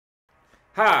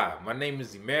Hi, my name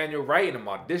is Emmanuel Wright, and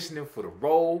I'm auditioning for the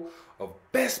role of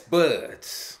Best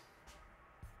Buds.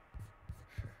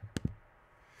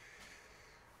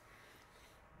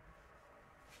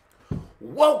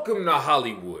 Welcome to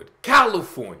Hollywood,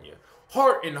 California,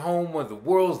 heart and home of the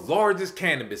world's largest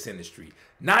cannabis industry.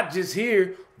 Not just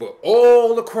here, but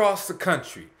all across the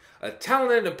country. A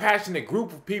talented and passionate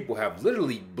group of people have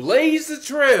literally blazed the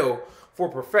trail for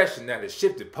a profession that has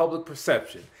shifted public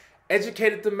perception,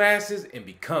 educated the masses, and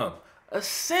become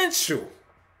essential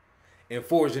in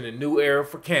forging a new era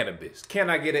for cannabis. Can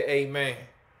I get an amen?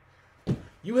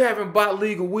 You haven't bought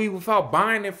legal weed without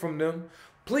buying it from them.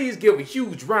 Please give a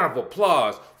huge round of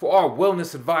applause for our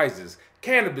wellness advisors,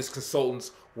 cannabis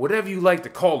consultants, whatever you like to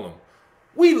call them.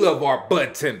 We love our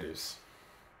bud tenders.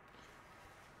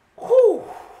 Whew.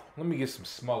 Let me get some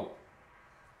smoke.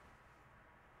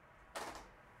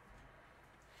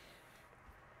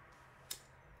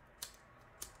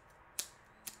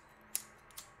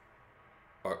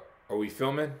 Are we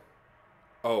filming?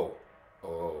 Oh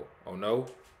no.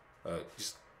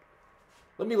 Just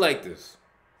let me light this.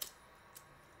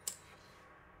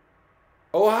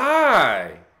 Oh,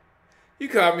 hi. You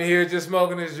caught me here just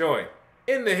smoking this joint.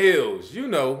 In the hills, you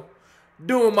know,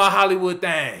 doing my Hollywood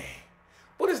thing.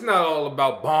 But it's not all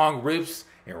about bong rips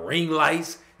and ring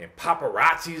lights and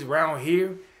paparazzis around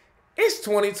here. It's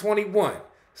 2021.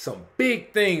 Some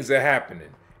big things are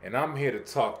happening, and I'm here to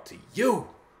talk to you.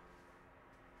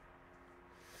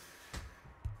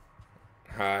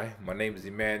 Hi, my name is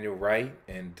Emmanuel Wright,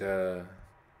 and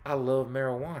I love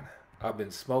marijuana. I've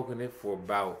been smoking it for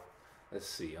about,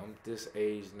 I'm this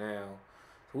age now.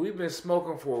 So we've been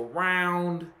smoking for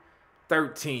around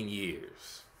 13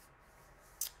 years.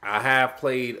 I have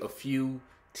played a few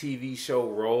TV show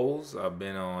roles. I've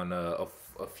been on a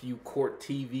few court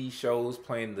TV shows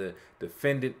playing the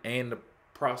defendant and the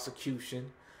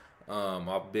prosecution.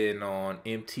 I've been on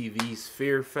MTV's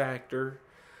Fear Factor.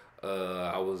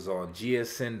 I was on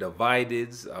GSN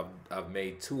Divideds. I've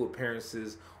made 2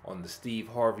 appearances on the Steve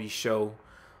Harvey Show.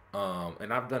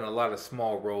 And I've done a lot of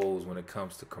small roles when it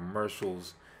comes to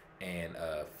commercials and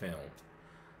film.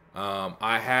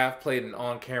 I have played an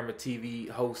on-camera TV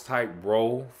host type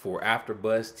role for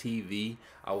AfterBuzz TV.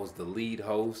 I was the lead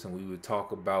host, and we would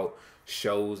talk about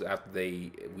shows after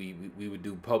we would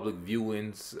do public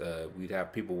viewings. We'd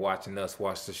have people watching us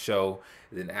watch the show.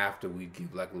 And then after, we'd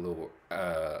give like a little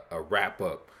a wrap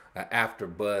up, an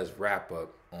AfterBuzz wrap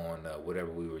up on whatever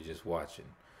we were just watching.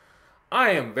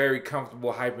 I am very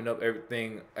comfortable hyping up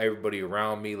everybody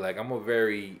around me. Like, I'm a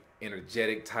very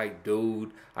energetic type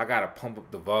dude. I gotta pump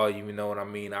up the volume, you know what I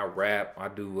mean? I rap, I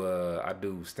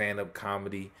do stand-up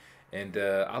comedy, and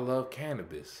I love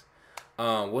cannabis.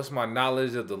 What's my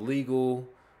knowledge of the legal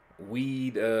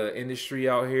weed industry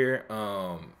out here?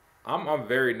 I'm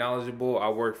very knowledgeable. I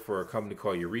worked for a company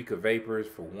called Eureka Vapors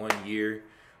for 1 year.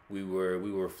 We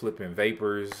were flipping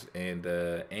vapors and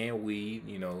weed.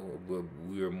 You know,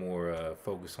 we were more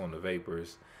focused on the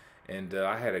vapors, and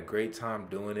I had a great time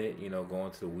doing it. You know,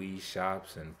 going to the weed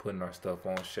shops and putting our stuff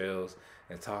on shelves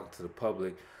and talking to the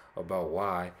public about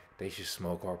why they should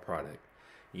smoke our product.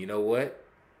 You know what?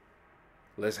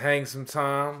 Let's hang some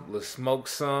time. Let's smoke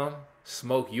some.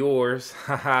 Smoke yours.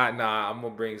 Nah, I'm gonna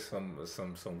bring some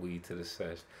weed to the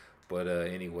sesh. But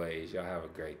anyways, y'all have a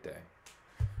great day.